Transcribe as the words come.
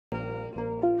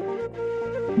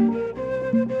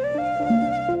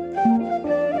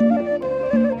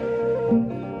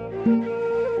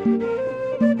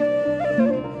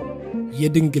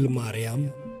የድንግል ማርያም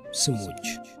ስሞች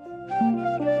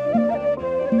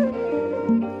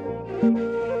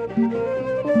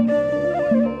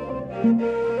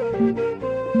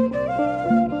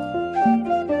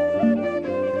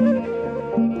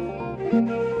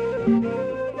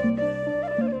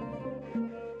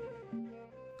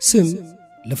ስም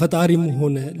ለፈጣሪም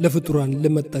ሆነ ለፍጡራን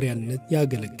ለመጠሪያነት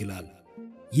ያገለግላል።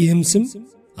 ይህም ስም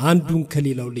አንዱን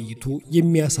ከሌላው ለይቶ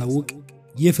የሚያሳውቅ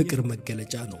የፍቅር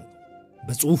መግለጫ ነው።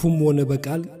 በጽሑፍም ሆነ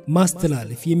በቃል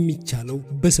ማስተላለፍ የሚቻለው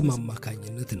በስም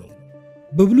አማካኝነት ነው።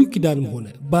 በብሉይ ኪዳንም ሆነ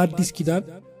በሐዲስ ኪዳን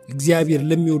እግዚአብሔር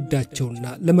ለሚወዳቸውና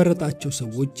ለመረጣቸው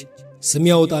ሰዎች ስም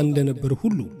ያወጣ እንደነበር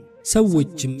ሁሉ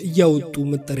ሰዎችም እያወጡ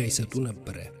መጠሪያ ይሰጡ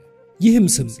ነበር። ይህም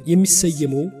ስም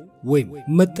የሚሰየመው ወይም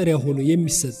መጠሪያ ሆኖ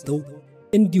የሚሰጠው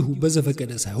እንዲሁ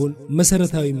በዘፈቀደ ሳይሆን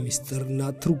መሰረታዊ ምስጢርና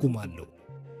ትርጉም አለው።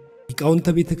 ሊቃውንተ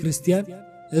ቤተ ክርስቲያን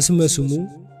እስመ ስሙ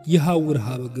ይሐውር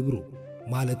ሀበ ግብሩ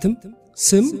ማለትም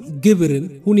ስም ግብርን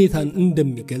ሁኔታን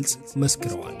እንደሚገልጽ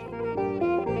መስክረዋል።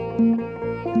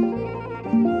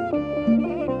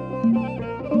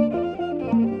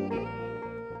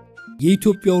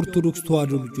 የኢትዮጵያ ኦርቶዶክስ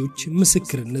ተዋሕዶ ልጆች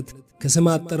ምስክርነት ከስም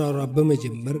አጠራሯ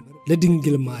በመጀመር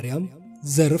ለድንግል ማርያም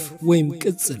ዘርፍ ወይም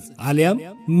ቅጽል አሊያም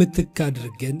ምትክ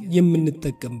አድርገን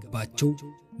የምንጠቀምባቸው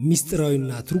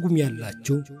ምስጢራዊና ትርጉም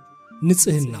ያላቸው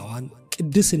ንጽህናዋን፣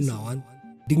 ቅድስናዋን፣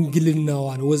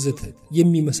 ድንግልናዋን ወዘተ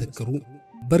የሚመሰክሩ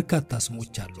በርካታ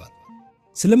ስሞች አሏት።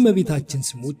 ስለመቤታችን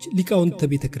ስሞች ሊቃውንተ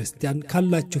ቤተ ክርስቲያን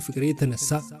ካላቸው ፍቅር የተነሳ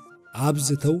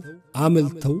አብዝተው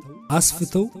አመልተው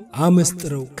አስፍተው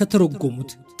አመስጥረው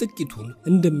ከተረጎሙት ጥቂቱን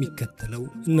እንደሚከተለው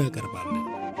እናቀርባለን።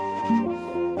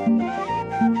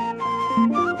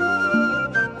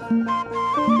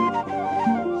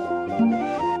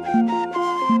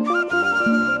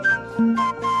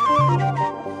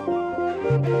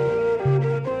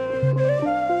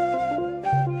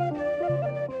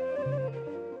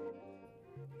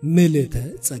 ምልዕተ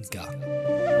ጸጋ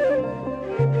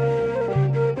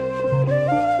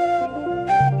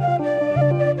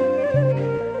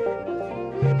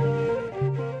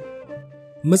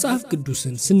መጽሐፍ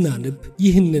ቅዱስን ስናነብ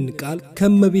ይህንን ቃል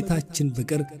ከመቤታችን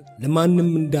በቀር ለማንም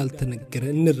እንዳልተነገረ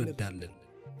እንረዳለን።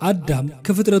 አዳም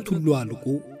ከፍጥረት ሁሉ አልቆ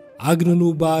አግንኖ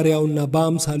በአርአያውና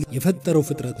በአምሳሉ የፈጠረው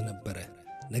ፍጥረት ነበረ።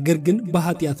 ነገር ግን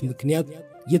በኃጢአት ምክንያት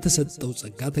የተሰጠው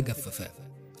ጸጋ ተገፈፈ።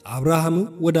 አብርሃም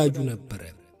ወዳጁ ነበረ፣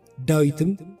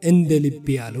 ዳዊትም እንደ ልቤ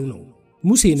ያለው ነው።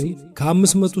 ሙሴንም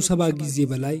ከ570 ጊዜ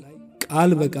በላይ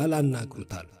ቃል በቃል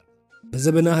አናግሮታል።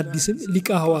 በዘመነ ሐዲስም ሊቀ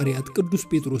ሐዋርያት ቅዱስ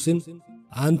ጴጥሮስን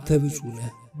አንተ ብፁዕ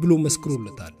ነህ ብሎ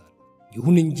መስክሮለታል።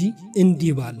 ይሁን እንጂ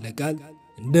እንዲህ ባለ ቃል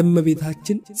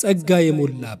እንደመቤታችን ጸጋ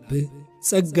የሞላብህ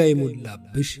ጸጋ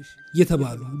የሞላብሽ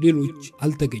የተባሉ ሌሎች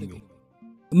አልተገኙም።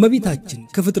 እመቤታችን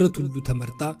ከፍጥረት ሁሉ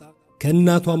ተመርጣ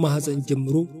ከእናቷ ማህፀን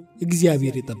ጀምሮ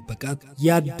እግዚአብሔር የጠበቃት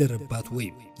ያደረባት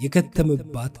ወይም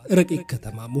የከተመባት ረቂቅ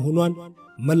ከተማ መሆኗን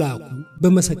መልአኩ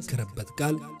በመሰከረበት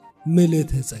ቃል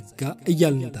ምልዕተ ጸጋ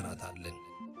እያልን እንጠራታለን።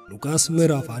 ሉቃስ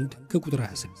ምዕራፍ 1 ከቁጥር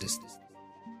 26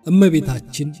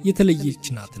 እመቤታችን የተለየች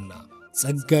ናትና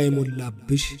ጸጋ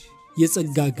የሞላብሽ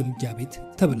የጸጋ ግምጃ ቤት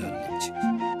ተብላለች።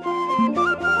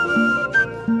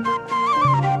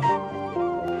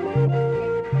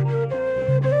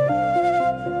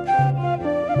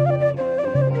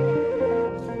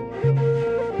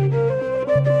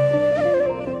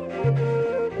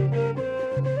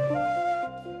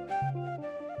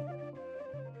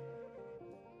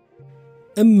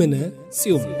 እምነ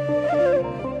ጽዮን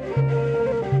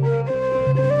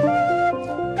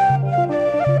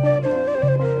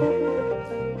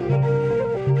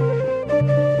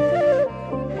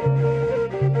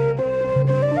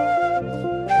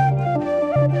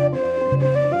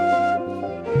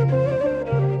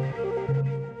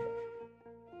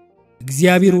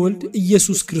እግዚአብሔር ወልድ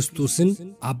ኢየሱስ ክርስቶስን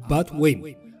አባት ወይም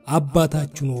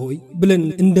አባታችን ሆይ ብለን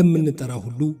እንደምንጠራ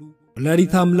ሁሉ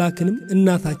ወላዲተ አምላክንም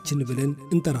እናታችን ብለን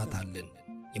እንጠራታለን።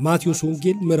 የማቴዎስ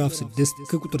ወንጌል ምዕራፍ 6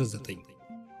 ከቁጥር 9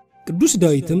 ቅዱስ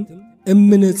ዳዊትም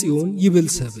እምነ ጽዮን ይብል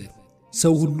ሰብእ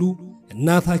ሰው ሁሉ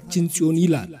እናታችን ጽዮን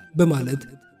ይላል በማለት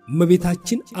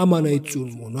እመቤታችን አማናዊት ጽዮን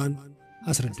መሆኗን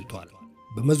አስረድቷል።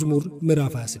 በመዝሙር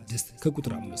ምዕራፍ 26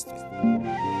 ከቁጥር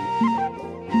 5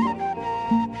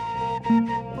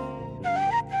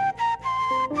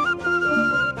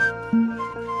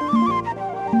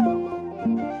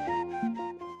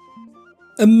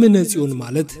 እምነ ጽዮን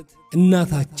ማለት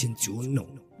እናታችን ጽዮን ነው።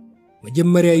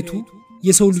 መጀመሪያይቱ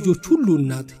የሰው ልጆች ሁሉ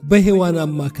እናት በሔዋን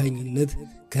አማካኝነት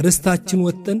ከርስታችን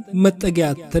ወጥተን መጠጊያ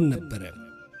አጥተን ነበር።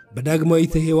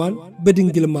 በዳግማዊት ሔዋን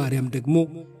በድንግል ማርያም ደግሞ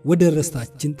ወደ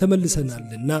ርስታችን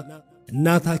ተመልሰናልና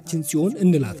እናታችን ጽዮን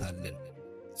እንላታለን።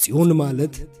 ጽዮን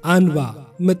ማለት አንባ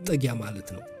መጠጊያ ማለት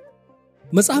ነው።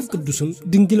 መጽሐፍ ቅዱስም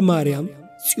ድንግል ማርያም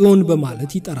ጽዮን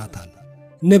በማለት ይጠራታል።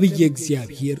 ነቢየ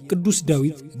እግዚአብሔር ቅዱስ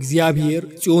ዳዊት እግዚአብሔር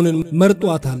ጽዮንን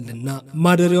መርጧታልና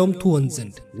ማደሪያውም ትሆን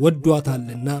ዘንድ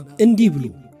ወዷታልና እንዲህ ብሎ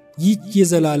ይህች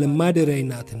የዘላለም ማደሪያዬ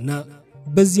ናትና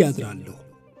በዚህ አድራለሁ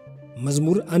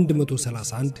መዝሙር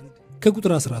 131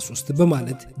 ከቁጥር 13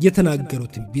 በማለት የተናገረው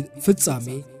ትንቢት ፍጻሜ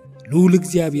ልዑል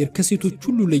እግዚአብሔር ከሴቶች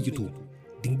ሁሉ ለይቶ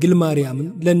ድንግል ማርያምን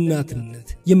ለእናትነት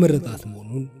የመረጣት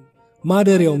መሆኑን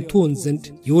ማደሪያውም ትሆን ዘንድ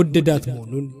የወደዳት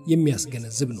መሆኑን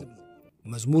የሚያስገነዝብ ነው።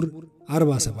 መዝሙር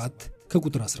 47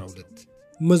 ከቁጥር 12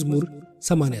 መዝሙር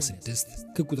 86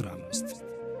 ከቁጥር 5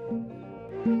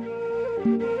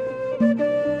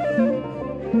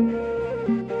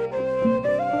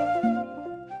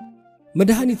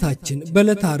 መድኃኒታችን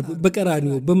በዕለተ ዓርብ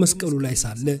በቀራንዮ በመስቀሉ ላይ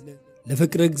ሳለ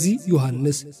ለፍቅር እግዚእ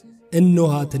ዮሐንስ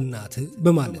እነኋት እናትህ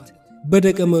በማለት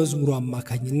በደቀ መዝሙሩ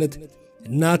አማካኝነት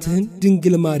እናትህን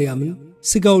ድንግል ማርያምን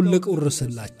ሥጋውን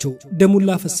ለቆረሰላቸው ደሙን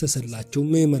ላፈሰሰላቸው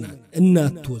ምእመናን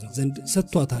እናት ትሆን ዘንድ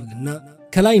ሰጥቷታልና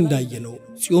ከላይ እንዳየነው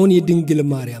ጽዮን የድንግል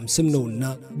ማርያም ስም ነውና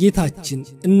ጌታችን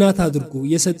እናት አድርጎ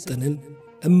የሰጠንን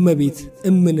እመቤት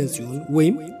እምነ ጽዮን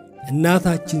ወይም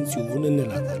እናታችን ጽዮን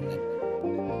እንላታለን።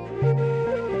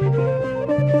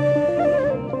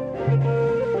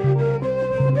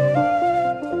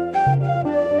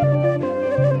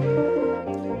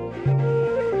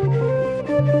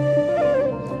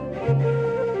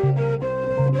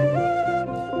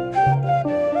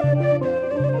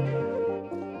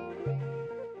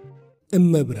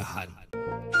 እመብርሃን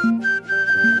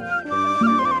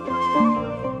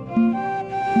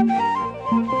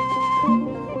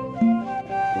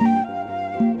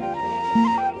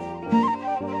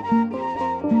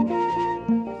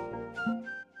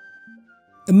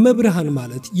እመብርሃን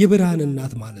ማለት የብርሃን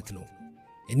እናት ማለት ነው።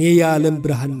 እኔ የዓለም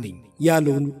ብርሃን ነኝ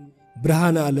ያለውን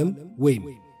ብርሃን ዓለም ወይም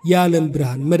የዓለም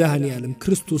ብርሃን መድኃኔ ዓለም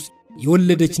ክርስቶስ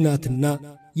የወለደች ናትና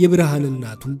የብርሃን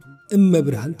እናቱ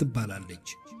እመብርሃን ትባላለች።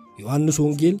 ዮሐንስ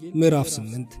ወንጌል ምዕራፍ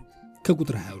 8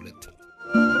 ከቁጥር 22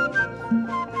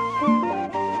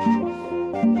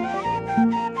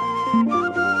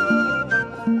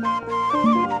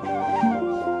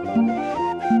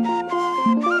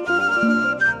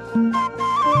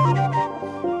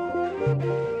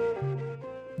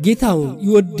 ጌታውን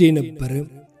ይወድ የነበረ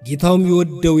ጌታውም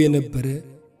ይወደው የነበረ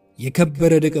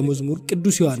የከበረ ደቀ መዝሙር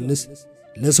ቅዱስ ዮሐንስ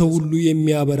ለሰው ሁሉ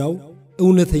የሚያበራው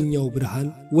እውነተኛው ብርሃን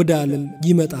ወደ ዓለም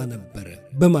ይመጣ ነበር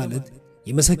በማለት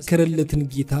የመሰከረለትን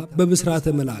ጌታ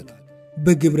በብስራተ መልአክ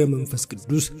በግብረ መንፈስ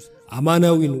ቅዱስ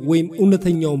አማናዊን ወይም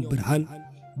እውነተኛውን ብርሃን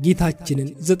ጌታችንን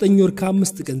 9 ወር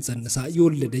ከ5 ቀን ጸንሳ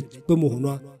የወለደች በመሆኗ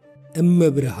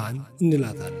እመብርሃን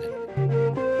እንላታለን።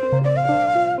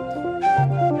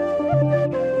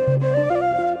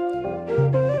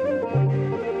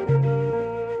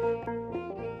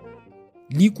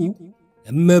 ሊቁ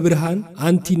እመብርሃን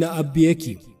አንቲና አብየኪ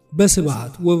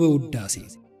በስብሐት ወበውዳሴ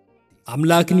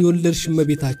አምላክን የወለድሽ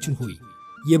እመቤታችን ሆይ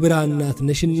የብርሃን እናት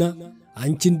ነሽና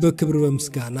አንቺን በክብር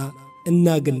በምስጋና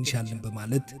እናገንሻለን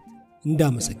በማለት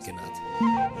እንዳመሰግናት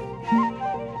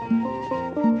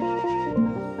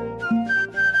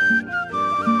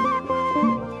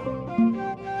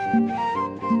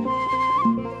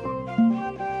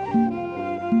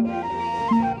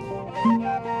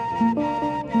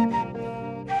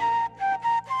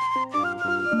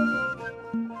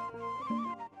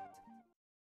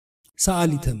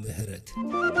ሰዓሊተ ምሕረት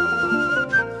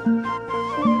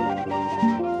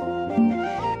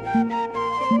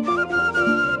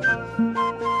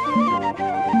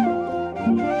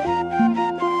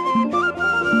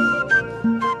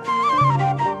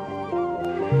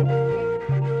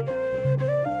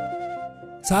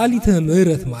ሰዓሊተ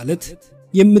ምሕረት ማለት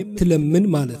የምትለምን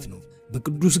ማለት ነው።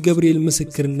 በቅዱስ ገብርኤል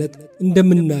ምስክርነት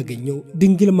እንደምናገኘው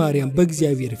ድንግል ማርያም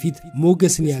በእግዚአብሔር ፊት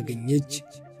ሞገስን ያገኘች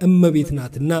እመቤት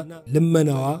ናትና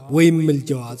ልመናዋ ወይም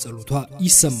ምልጃዋ ጸሎቷ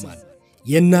ይሰማል።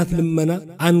 የእናት ልመና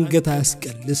አንገት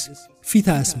አያስቀልስ ፊት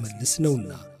አያስመልስ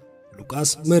ነውና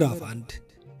ሉቃስ ምዕራፍ 1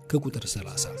 ከቁጥር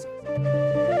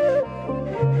 30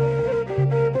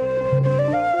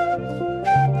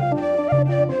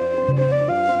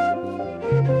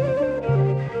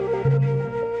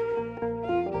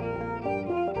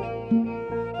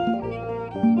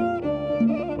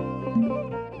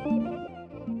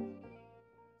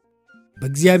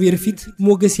 በእግዚአብሔር ፊት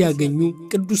ሞገስ ያገኙ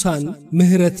ቅዱሳን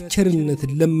ምሕረት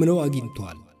ቸርነትን ለምነው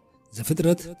አግኝተዋል።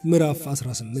 ዘፍጥረት ምዕራፍ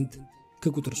 18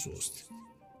 ከቁጥር 3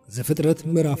 ዘፍጥረት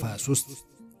ምዕራፍ 23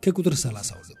 ከቁጥር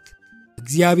 32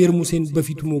 እግዚአብሔር ሙሴን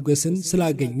በፊቱ ሞገስን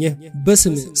ስላገኘ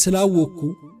በስም ስላወኩ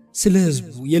ስለ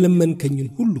ሕዝቡ የለመንከኝን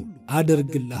ሁሉ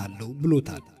አደርግልሃለሁ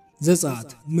ብሎታል። ዘጸአት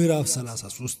ምዕራፍ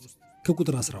 33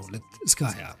 ከቁጥር 12 እስከ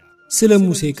 20። ስለ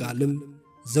ሙሴ ቃልም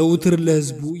ዘውትር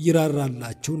ለሕዝቡ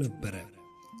ይራራላቸው ነበር።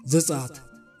 ዘጸአት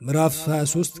ምዕራፍ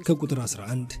 23 ከቁጥር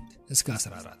 11 እስከ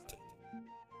 14።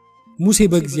 ሙሴ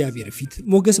በእግዚአብሔር ፊት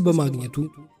ሞገስ በማግኘቱ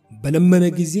በለመነ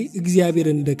ጊዜ እግዚአብሔር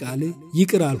እንደ ቃል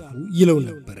ይቅር አልሁ ይለው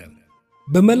ነበር።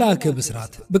 በመልአከ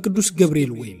ብስራት በቅዱስ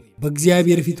ገብርኤል ወይም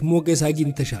በእግዚአብሔር ፊት ሞገስ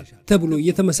አግኝተሻል ተብሎ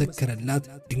የተመሰከረላት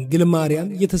ድንግል ማርያም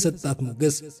የተሰጣት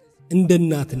ሞገስ እንደ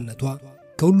እናትነቷ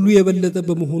ከሁሉ የበለጠ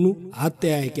በመሆኑ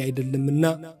አጠያያቂ አይደለምና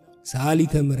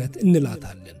ሰዓሊተ ምሕረት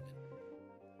እንላታለን።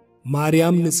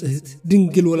 ማርያም ንጽሕት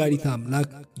ድንግል ወላዲተ አምላክ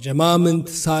ጀማምንት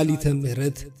ሰዓሊተ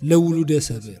ምሕረት ለውሉደ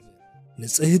ሰብእ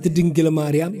ንጽሕት ድንግል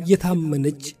ማርያም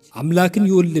የታመነች አምላክን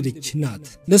የወለደች ናት።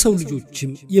 ለሰው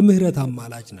ልጆችም የምህረት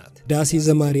አማላጅ ናት። ዳሴ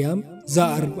ዘማርያም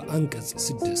ዘአርብ አንቀጽ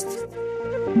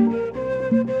 6።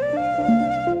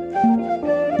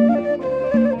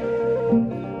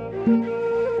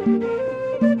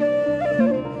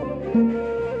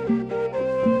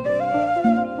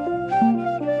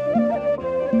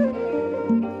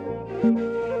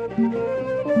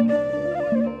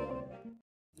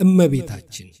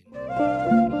 እመቤታችን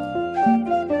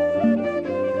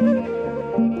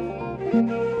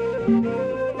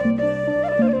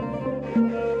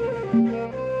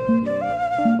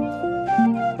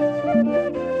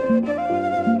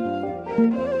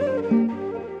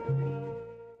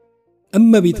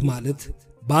እመቤት ማለት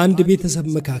በአንድ ቤተሰብ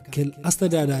መካከል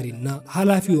አስተዳዳሪና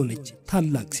ኃላፊ ሆነች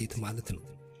ታላቅ ሴት ማለት ነው።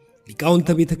 ሊቃውንተ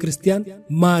ቤተ ክርስቲያን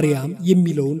ማርያም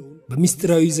የሚለውን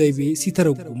በሚስጥራዊ ዘይቤ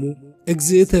ሲተረጉሙ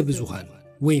እግዝእተ ብዙሃን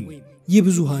ወይም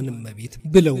የብዙሃን እመቤት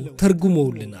ብለው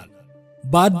ተርጉመውልናል።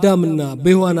 በአዳምና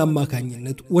በሔዋን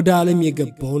አማካኝነት ወደ ዓለም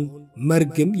የገባውን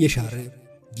መርገም የሻረ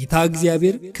ጌታ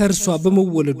እግዚአብሔር ከእርሷ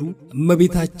በመወለዱ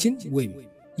እመቤታችን ወይም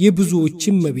የብዙዎች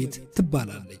እመቤት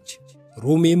ትባላለች።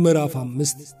 ሮሜ ምዕራፍ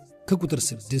 5 ከቁጥር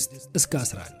 6 እስከ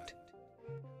 11።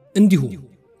 እንዲሁም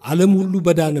ዓለም ሁሉ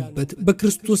በዳነበት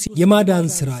በክርስቶስ የማዳን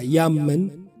ሥራ ያመን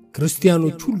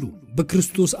ክርስቲያኖች ሁሉ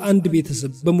በክርስቶስ አንድ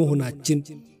ቤተሰብ በመሆናችን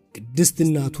ቅድስት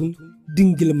እናቱን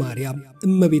ድንግል ማርያም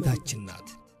እመቤታችን ናት።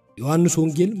 ዮሐንስ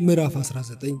ወንጌል ምዕራፍ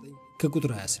 19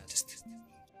 ከቁጥር 26።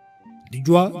 ልጇ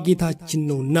ጌታችን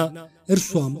ነውና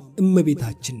እርሷም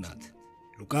እመቤታችን ናት።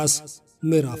 ሉቃስ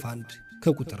ምዕራፍ 1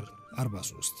 ከቁጥር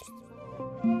 43።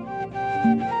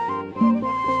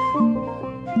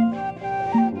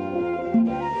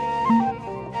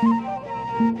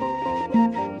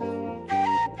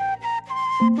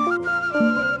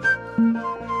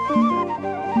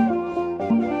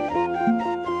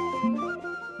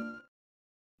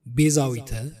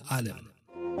 ቤዛዊተ ዓለም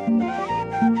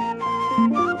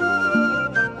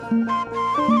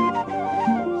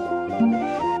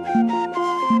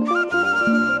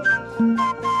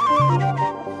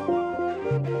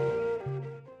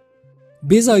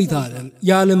ቤዛዊተ ዓለም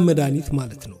የዓለም መድኃኒት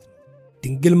ማለት ነው።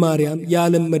 ድንግል ማርያም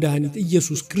የዓለም መድኃኒት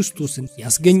ኢየሱስ ክርስቶስን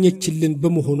ያስገኘችልን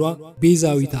በመሆኗ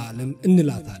ቤዛዊተ ዓለም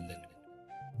እንላታለን።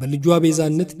 በልጇ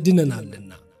ቤዛነት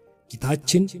ድነናልና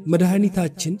ጌታችን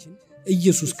መድኃኒታችን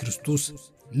ኢየሱስ ክርስቶስ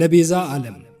ለቤዛ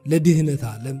ዓለም ለድህነት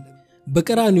ዓለም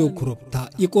በቀራንዮ ኮረብታ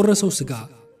የቆረሰው ሥጋ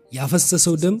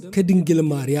ያፈሰሰው ደም ከድንግል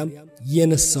ማርያም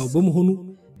የነሳው በመሆኑ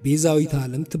ቤዛዊተ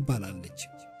ዓለም ትባላለች።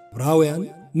 ዕብራውያን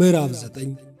ምዕራፍ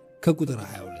 9 ከቁጥር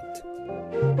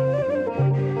 22።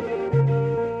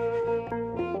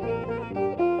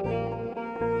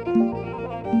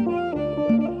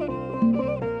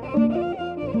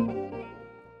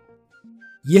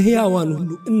 የሕያዋን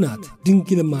ሁሉ እናት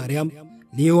ድንግል ማርያም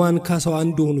ለሔዋን ካሳዋ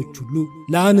እንደሆነች ሁሉ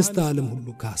ለአንስተ ዓለም ሁሉ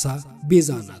ካሳ ቤዛ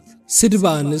ናት። ስድባ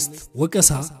አንስት ወቀሳ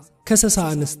ከሰሳ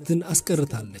አንስትን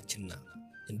አስቀርታለችና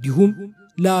እንዲሁም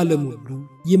ለዓለም ሁሉ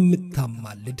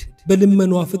የምታማልድ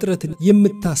በልመኗ ፍጥረትን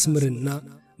የምታስምርና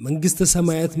መንግሥተ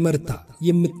ሰማያት መርታ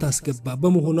የምታስገባ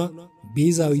በመሆኗ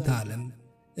ቤዛዊተ ዓለም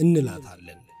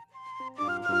እንላታለን።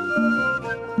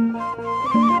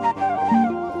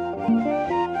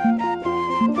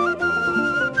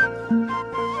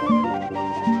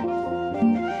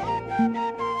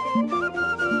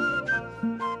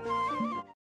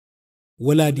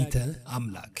 ወላዲተ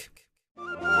አምላክ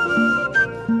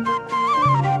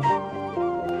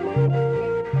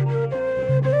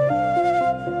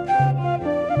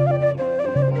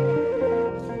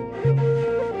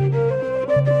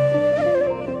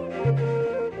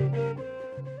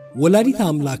ወላዲተ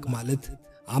አምላክ ማለት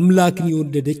አምላክን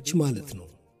የወለደች ማለት ነው።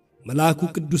 መልአኩ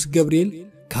ቅዱስ ገብርኤል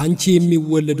ካንቺ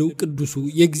የሚወለደው ቅዱሱ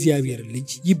የእግዚአብሔር ልጅ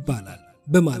ይባላል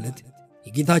በማለት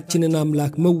የጌታችንን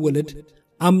አምላክ መወለድ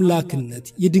አምላክነት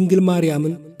የድንግል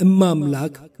ማርያምን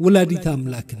እማምላክ ወላዲተ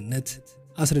አምላክነት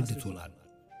አስረድቶናል።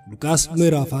 ሉቃስ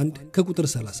ምዕራፍ 1 ከቁጥር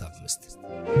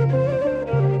 35።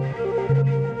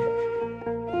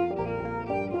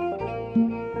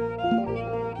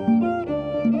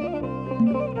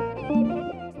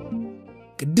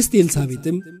 ቅድስት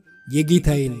ኤልሳቤጥም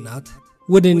የጌታዬ እናት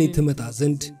ወደኔ ትመጣ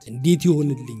ዘንድ እንዴት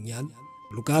ይሆንልኛል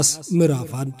ሉቃስ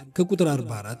ምዕራፍ 1 ከቁጥር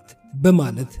 44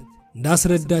 በማለት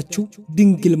እንዳስረዳችው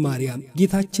ድንግል ማርያም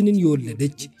ጌታችንን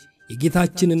የወለደች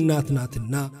የጌታችን እናት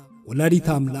ናትና ወላዲተ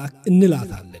አምላክ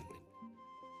እንላታለን።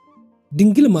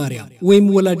 ድንግል ማርያም ወይም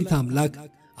ወላዲተ አምላክ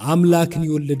አምላክን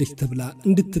የወለደች ተብላ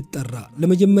እንድትጠራ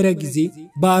ለመጀመሪያ ጊዜ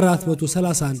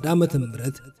በ431 ዓመተ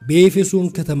ምህረት በኤፌሶን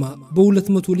ከተማ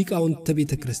በ200 ሊቃውንተ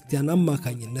ቤተ ክርስቲያን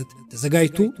አማካኝነት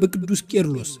ተዘጋጅቶ በቅዱስ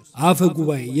ቄርሎስ አፈ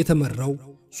ጉባኤ የተመራው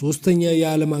ሶስተኛ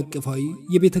የዓለም አቀፋዊ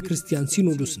የቤተ ክርስቲያን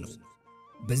ሲኖዶስ ነው።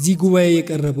 በዚህ ጉባኤ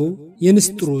የቀረበው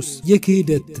የንስጥሮስ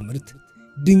የክህደት ትምህርት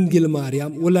ድንግል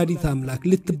ማርያም ወላዲተ አምላክ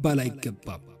ልትባል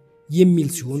አይገባም የሚል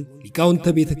ሲሆን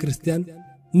ሊቃውንተ ቤተ ክርስቲያን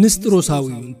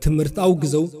ንስጥሮሳዊውን ትምህርት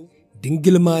አውግዘው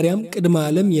ድንግል ማርያም ቅድመ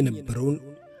ዓለም የነበረውን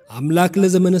አምላክ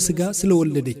ለዘመነ ሥጋ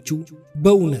ስለወለደችው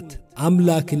በእውነት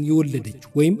አምላክን የወለደች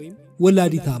ወይም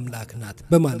ወላዲተ አምላክ ናት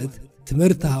በማለት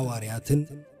ትምህርተ ሐዋርያትን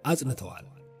አጽንተዋል።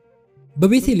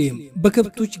 በቤተልሔም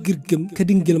በከብቶች ግርግም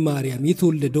ከድንግል ማርያም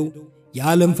የተወለደው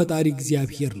የዓለም ፈጣሪ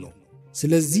እግዚአብሔር ነው።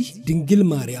 ስለዚህ ድንግል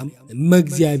ማርያም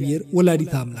እመእግዚአብሔር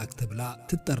ወላዲተ አምላክ ተብላ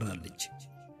ትጠራለች።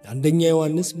 አንደኛ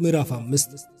ዮሐንስ ምዕራፍ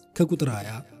 5 ከቁጥር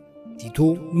 20፣ ቲቶ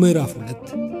ምዕራፍ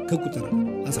 2 ከቁጥር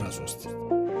 13።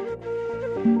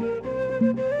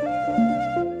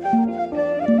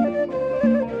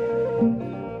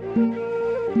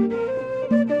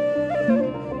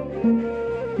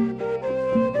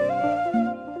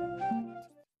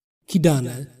 ኪዳነ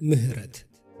ምህረት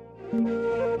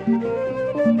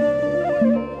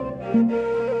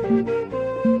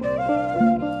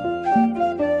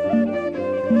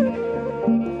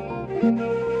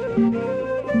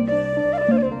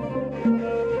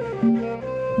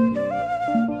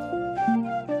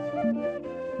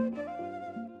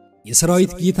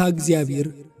የሰራዊት ጌታ እግዚአብሔር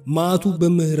ማዕቱ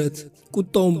በምህረት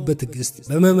ቁጣውን በትዕግስት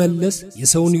በመመለስ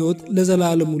የሰውን ሕይወት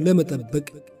ለዘላለሙ ለመጠበቅ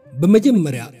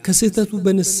በመጀመሪያ ከስህተቱ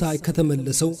በንስሐ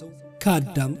ከተመለሰው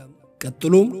ከአዳም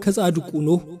ቀጥሎም ከጻድቁ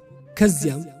ኖህ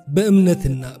ከዚያም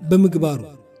በእምነትና በምግባሩ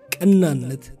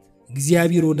ቀናነት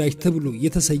እግዚአብሔር ወዳጅ ተብሎ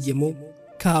የተሰየመው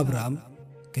ከአብርሃም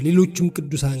ከሌሎችም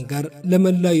ቅዱሳን ጋር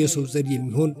ለመላው የሰው ዘር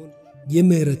የሚሆን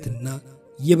የምህረትና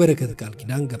የበረከት ቃል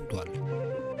ኪዳን ገብቷል።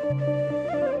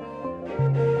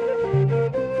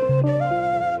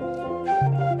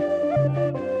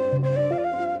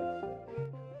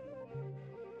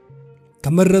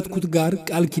 ከመረጥኩት ጋር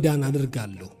ቃል ኪዳን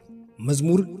አደርጋለሁ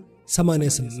መዝሙር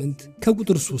 88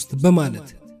 ከቁጥር 3 በማለት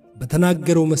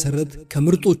በተናገረው መሰረት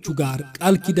ከምርጦቹ ጋር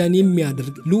ቃል ኪዳን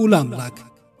የሚያደርግ ልዑል አምላክ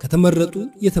ከተመረጡ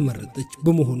የተመረጠች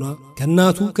በመሆኗ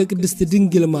ከናቱ ከቅድስት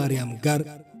ድንግል ማርያም ጋር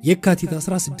የካቲት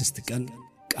 16 ቀን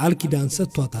ቃል ኪዳን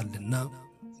ሰጥቷታልና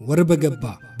ወር በገባ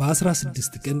በ16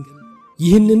 ቀን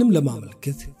ይህንንም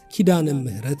ለማመልከት ኪዳነ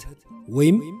ምህረት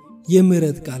ወይም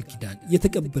የምህረት ቃል ኪዳን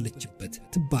የተቀበለችበት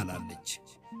ትባላለች።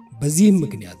 በዚህም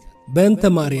ምክንያት በእንተ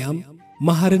ማርያም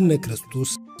መሐረነ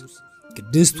ክርስቶስ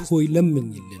ቅድስት ሆይ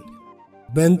ለምኝልን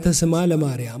በእንተ ስማ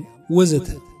ለማርያም ወዘተ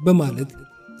በማለት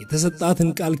የተሰጣትን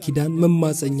ቃል ኪዳን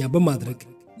መማፀኛ በማድረግ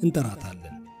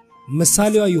እንጠራታለን።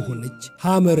 ምሳሌዋ የሆነች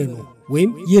ሐመረ ኖህ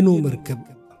ወይም የኖህ መርከብ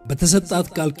በተሰጣት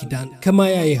ቃል ኪዳን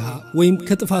ከማያይሃ ወይም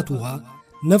ከጥፋት ውሃ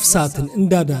ነፍሳትን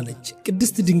እንዳዳነች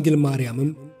ቅድስት ድንግል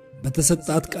ማርያምም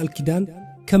በተሰጣት ቃል ኪዳን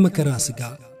ከመከራ ሥጋ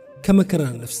ከመከራ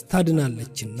ነፍስ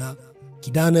ታድናለችና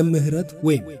ኪዳነ ምህረት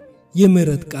ወይም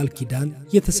የምህረት ቃል ኪዳን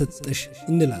የተሰጠሽ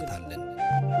እንላታለን።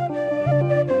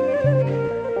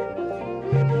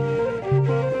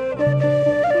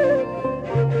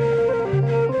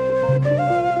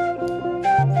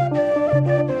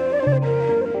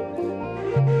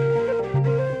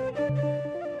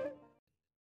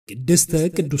 ቅድስተ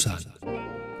ቅዱሳን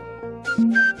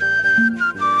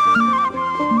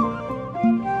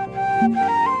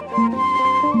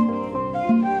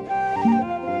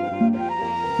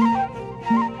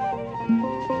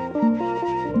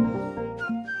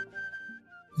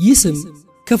ይስም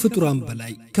ከፍጡራን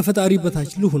በላይ ከፈጣሪ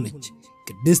በታች ለሆነች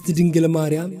ቅድስት ድንግል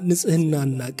ማርያም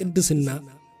ንጽህናና ቅድስና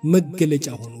መገለጫ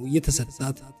ሆኖ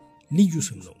የተሰጣት ልዩ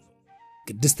ስም ነው።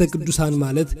 ቅድስተ ቅዱሳን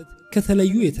ማለት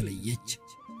ከተለዩ የተለየች፣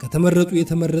 ከተመረጡ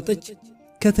የተመረጠች፣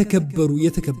 ከተከበሩ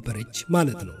የተከበረች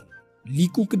ማለት ነው።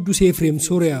 ሊቁ ቅዱስ ኤፍሬም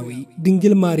ሶርያዊ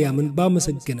ድንግል ማርያምን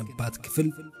ባመሰገነባት ክፍል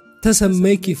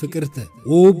ተሰመይኪ ፍቅርተ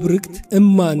ወብርክት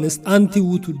እማንስ አንቲ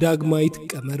ውቱ ዳግማይት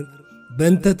ቀመር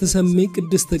በእንተ ተሰመይ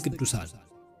ቅድስተ ቅዱሳን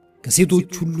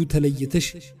ከሴቶች ሁሉ ተለይተሽ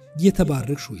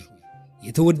የተባረክሽ ሆይ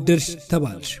የተወደድሽ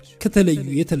ተባልሽ ከተለዩ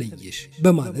የተለየሽ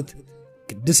በማለት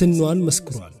ቅድስናዋን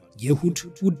መስክሯል። የይሁድ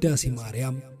ውዳሴ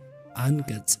ማርያም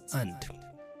አንቀጽ 1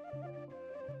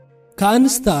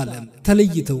 ከአንስተ ዓለም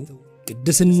ተለይተው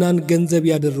ቅድስናን ገንዘብ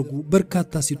ያደረጉ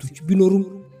በርካታ ሴቶች ቢኖሩም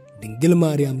ድንግል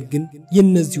ማርያም ግን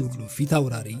የነዚህ ሁሉ ፊት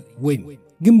አውራሪ ወይም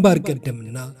ግንባር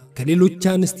ቀደምና ከሌሎች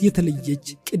አንስት የተለየች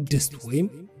ቅድስት ወይም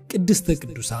ቅድስተ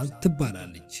ቅዱሳን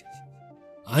ትባላለች።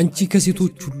 አንቺ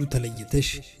ከሴቶች ሁሉ ተለይተሽ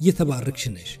የተባረክሽ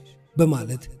ነሽ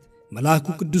በማለት መልአኩ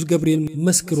ቅዱስ ገብርኤል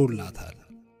መስክሮላታል።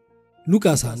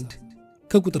 ሉቃስ 1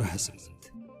 ከቁጥር 28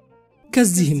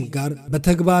 ከዚህም ጋር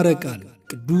በተግባረ ቃል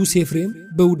ቅዱስ ኤፍሬም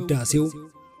በውዳሴው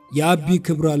የአቢ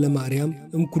ክብራ ለማርያም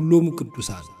እምኩሎሙ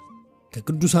ቅዱሳን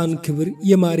ከቅዱሳን ክብር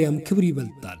የማርያም ክብር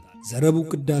ይበልጣል ዘረቡ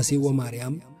ቅዳሴ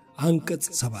ወማርያም አንቀጽ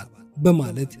 7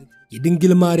 በማለት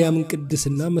የድንግል ማርያምን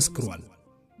ቅድስና መስክሯል።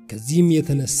 ከዚህም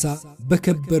የተነሳ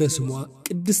በከበረ ስሟ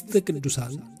ቅድስተ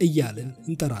ቅዱሳን እያለን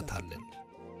እንጠራታለን።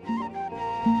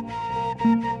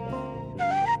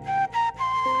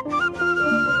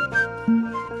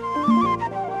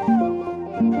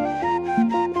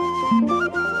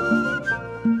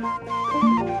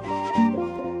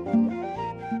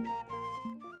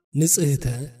 ንጽሕተ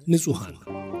ንጹሃን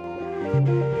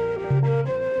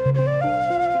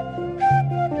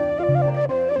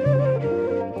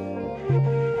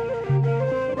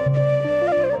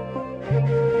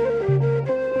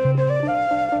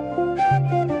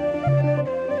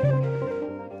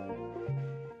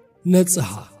ነጽሃ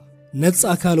ነጽ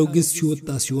አካለው ግስ ሲወጣ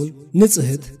ሲሆን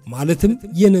ንጽሕት ማለትም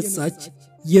የነጻች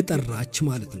የጠራች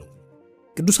ማለት ነው።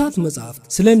 ቅዱሳት መጻሕፍት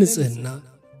ስለ ንጽሕና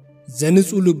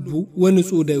ዘንጹ ልቡ ወንጹ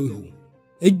ደዊሁ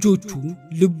እጆቹም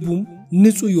ልቡም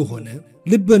ንጹህ የሆነ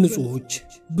ልበ ንጹሆች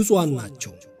ብፁዓን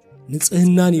ናቸው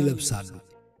ንጽሕናን ይለብሳሉ።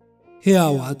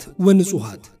 ሕያዋት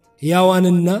ወንጹሃት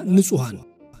ሕያዋንና ንጹሃን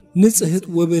ንጽሕት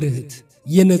ወብርህት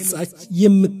የነጻች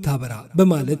የምታበራ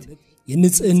በማለት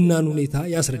የንጽሕናን ሁኔታ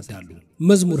ያስረዳሉ።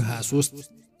 መዝሙር 23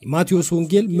 የማቴዎስ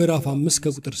ወንጌል ምዕራፍ 5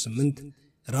 ከቁጥር 8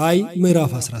 ራእይ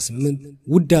ምዕራፍ 18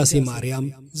 ውዳሴ ማርያም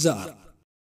ዘአርብ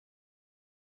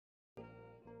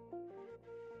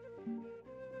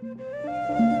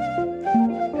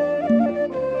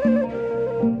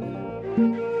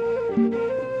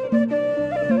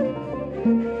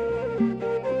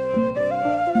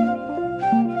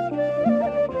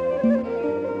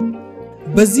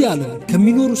በዚህ ዓለም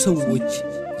ከሚኖሩ ሰዎች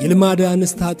የልማዳ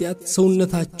አንስት ኃጢአት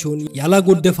ሰውነታቸውን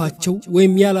ያላጎደፋቸው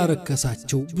ወይም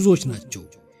ያላረከሳቸው ብዙዎች ናቸው።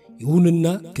 ይሁንና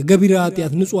ከገቢረ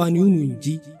ኃጢአት ንጹሃን ይሁኑ እንጂ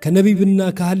ከነቢብና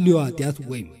ከሐልዮ ኃጢአት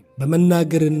ወይም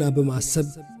በመናገርና በማሰብ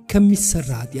ከሚሰራ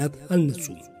ኃጢአት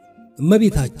አልነጹም።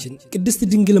 እመቤታችን ቅድስት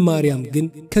ድንግል ማርያም ግን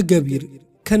ከገቢር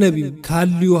ከነቢብ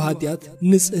ከሐልዮ ኃጢአት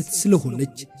ንጽሕት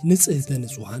ስለሆነች ንጽሕተ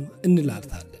ንጹሃን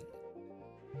እንላታለን።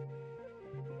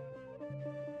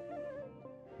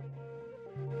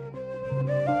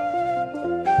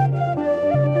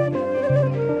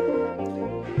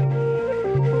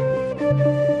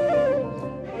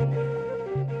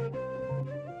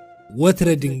 ወትረ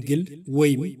ድንግል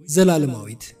ወይም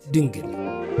ዘላለማዊት ድንግል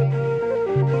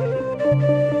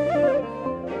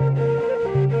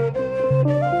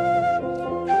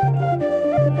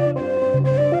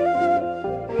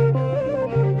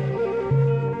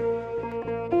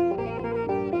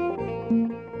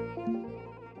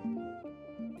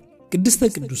ቅድስተ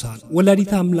ቅዱሳን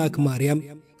ወላዲተ አምላክ ማርያም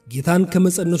ጌታን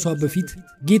ከመጸነሷ በፊት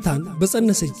ጌታን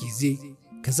በጸነሰች ጊዜ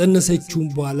ከጸነሰችውም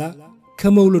በኋላ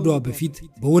ከመውለዷ በፊት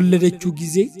በወለደችው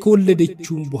ጊዜ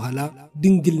ከወለደችውም በኋላ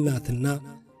ድንግል ናትና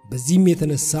በዚህም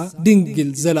የተነሳ ድንግል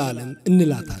ዘላለም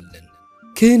እንላታለን።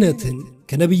 ክህነትን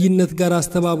ከነቢይነት ጋር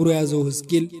አስተባብሮ ያዘው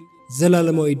ሕዝቅኤል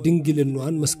ዘላለማዊ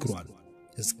ድንግልናዋን መስክሯል።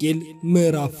 ሕዝቅኤል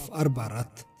ምዕራፍ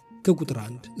 44 ከቁጥር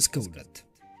 1 እስከ 2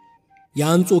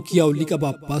 የአንጾኪያው ሊቀ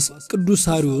ጳጳስ ቅዱስ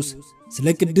ሳሪዮስ ስለ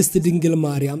ቅድስት ድንግል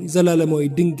ማርያም ዘላለማዊ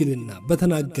ድንግልና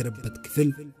በተናገረበት ክፍል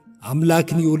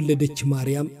አምላክን የወለደች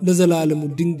ማርያም ለዘላለሙ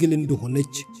ድንግል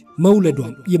እንደሆነች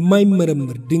መውለዷም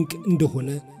የማይመረመር ድንቅ እንደሆነ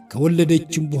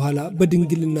ከወለደችም በኋላ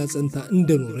በድንግልና ጸንታ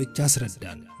እንደኖረች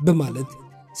ያስረዳል በማለት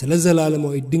ስለ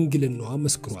ዘላለማዊ ድንግልናዋ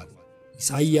መስክሯል።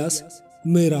 ኢሳይያስ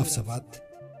ምዕራፍ 7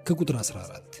 ከቁጥር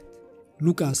 14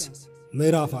 ሉቃስ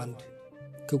ምዕራፍ 1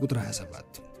 ከቁጥር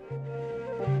 27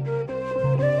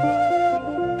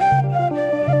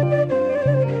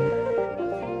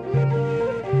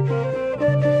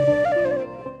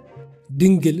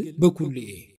 ድንግል በኩልኤ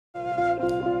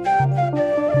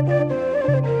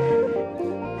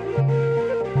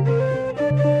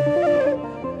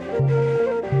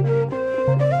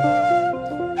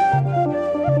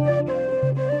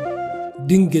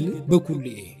ድንግል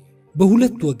በኩልኤ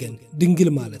በሁለት ወገን ድንግል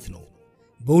ማለት ነው።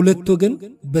 በሁለት ወገን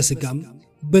በስጋም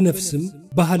በነፍስም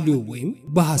በሐልዮ ወይም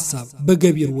በሐሳብ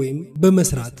በገቢር ወይም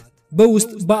በመስራት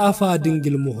በውስጥ በአፋ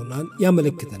ድንግል መሆኗን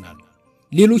ያመለክተናል።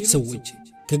 ሌሎች ሰዎች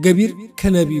ከገቢር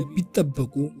ከነቢብ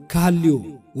ቢጠበቁ ከሐልዮ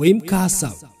ወይም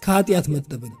ከሐሳብ ከኃጢአት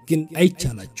መጠበቅ ግን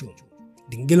አይቻላቸውም።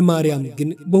 ድንግል ማርያም ግን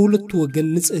በሁለቱ ወገን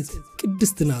ንጽሕት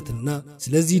ቅድስት ናትና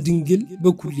ስለዚህ ድንግል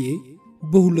በኩልኤ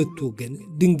በሁለቱ ወገን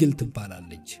ድንግል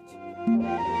ትባላለች።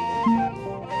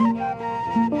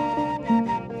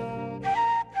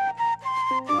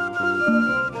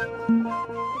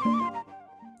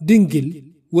 ድንግል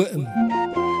ወእም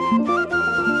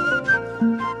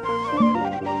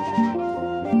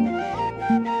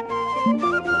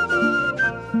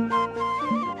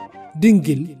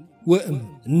ድንግል ወእም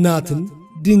እናትም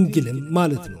ድንግልም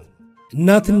ማለት ነው።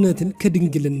 እናትነትን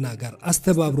ከድንግልና ጋር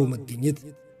አስተባብሮ መገኘት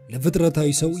ለፍጥረታዊ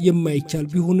ሰው የማይቻል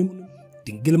ቢሆንም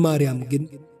ድንግል ማርያም ግን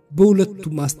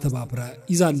በሁለቱም አስተባብራ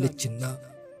ይዛለችና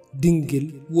ድንግል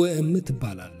ወእም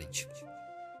ትባላለች።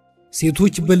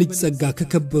 ሴቶች በልጅ ጸጋ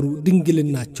ከከበሩ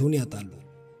ድንግልናቸውን ያጣሉ።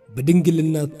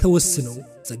 በድንግልና ተወስነው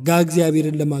ጸጋ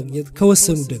እግዚአብሔርን ለማግኘት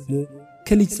ከወሰኑ ደግሞ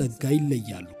ከልጅ ጸጋ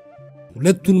ይለያሉ።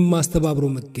 ሁለቱንም ማስተባብሮ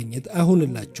መገኘት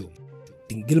አይሆንላቸውም።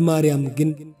 ድንግል ማርያም ግን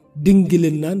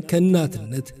ድንግልናን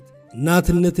ከእናትነት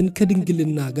እናትነትን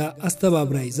ከድንግልና ጋር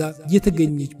አስተባብራ ይዛ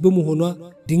የተገኘች በመሆኗ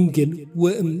ድንግል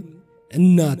ወእም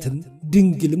እናትም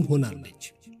ድንግልም ሆናለች።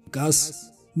 ሉቃስ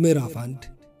ምዕራፍ 1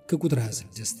 ከቁጥር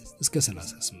 26 እስከ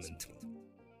 38።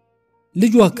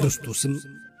 ልጇ ክርስቶስም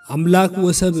አምላክ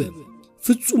ወሰብእ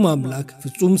ፍጹም አምላክ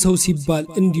ፍጹም ሰው ሲባል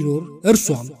እንዲኖር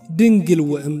እርሷም ድንግል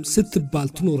ወእም ስትባል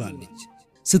ትኖራለች።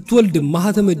 ስትወልድ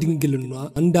ማኅተመ ድንግልና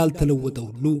እንዳልተለወጠ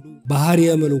ሁሉ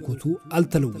ባህሪየ መለኮቱ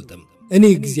አልተለወጠም። እኔ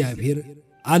እግዚአብሔር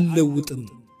አልለውጥም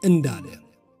እንዳለ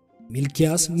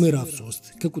ሚልክያስ ምዕራፍ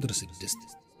 3 ከቁጥር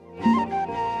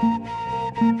 6።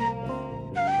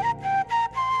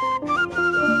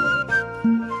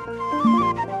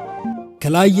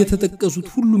 ከላይ የተጠቀሱት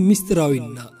ሁሉ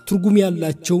ምስጢራዊና ትርጉም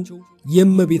ያላቸው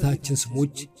የእመቤታችን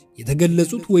ስሞች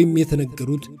የተገለጹት ወይም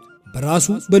የተነገሩት በራሱ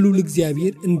በልዑል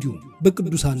እግዚአብሔር እንዲሁም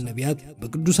በቅዱሳን ነቢያት፣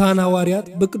 በቅዱሳን ሐዋርያት፣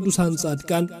 በቅዱሳን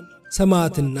ጻድቃን፣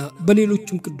 ሰማዕታትና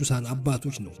በሌሎችም ቅዱሳን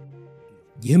አባቶች ነው።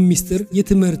 ይህም ምስጢር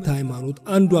የትምህርት ሃይማኖት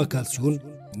አንዱ አካል ሲሆን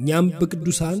እኛም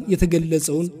በቅዱሳን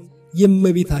የተገለጸውን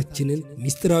የእመቤታችንን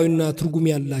ምስጢራዊና ትርጉም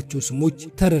ያላቸው ስሞች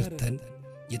ተረድተን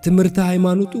የትምህርት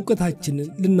ሃይማኖት ዕውቀታችንን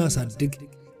ልናሳድግ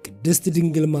ቅድስት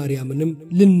ድንግል ማርያምንም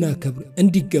ልናከብር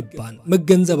እንዲገባን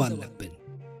መገንዘብ አለብን።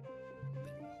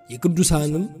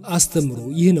 የቅዱሳንም አስተምሮ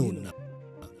ይህ ነውና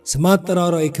ስም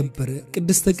አጠራሯ የከበረ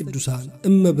ቅድስተ ቅዱሳን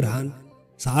እመብርሃን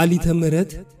ሰዓሊተ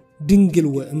ምሕረት ድንግል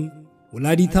ወእም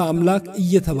ወላዲተ አምላክ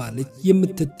እየተባለች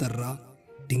የምትጠራ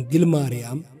ድንግል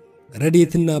ማርያም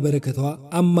ረድኤትና በረከቷ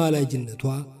አማላጅነቷ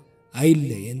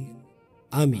አይለየን።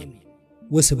 አሜን።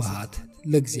 ወስብሐት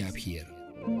ለእግዚአብሔር።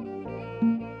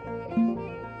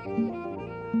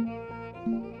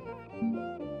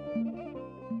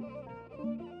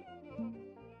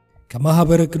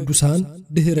 ከማኅበረ ቅዱሳን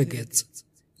ድኅረ ገጽ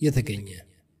የተገኘ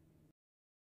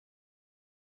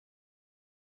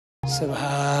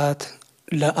ስብሐት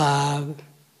ለአብ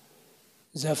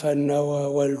ዘፈነወ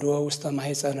ወልዶ ውስተ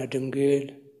ማኅፀነ ድንግል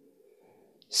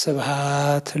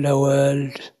ስብሐት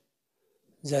ለወልድ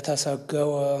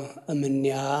ዘተሰገወ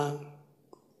እምኔሃ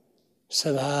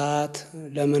ስብሐት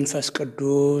ለመንፈስ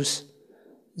ቅዱስ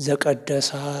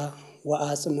ዘቀደሳ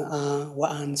ወአጽንዓ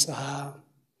ወአንጽሐ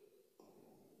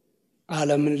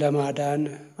ዓለምን ለማዳን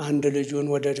አንድ ልጁን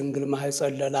ወደ ድንግል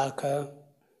ማኅፀን ለላከ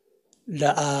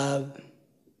ለአብ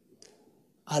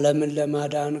ዓለምን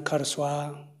ለማዳን ከርሷ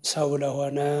ሰው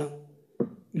ለሆነ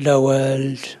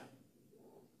ለወልድ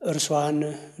እርሷን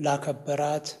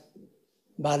ላከበራት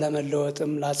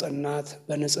ባለመለወጥም ላጸናት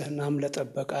በንጽሕናም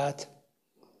ለጠበቃት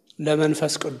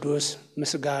ለመንፈስ ቅዱስ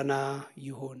ምስጋና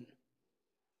ይሁን።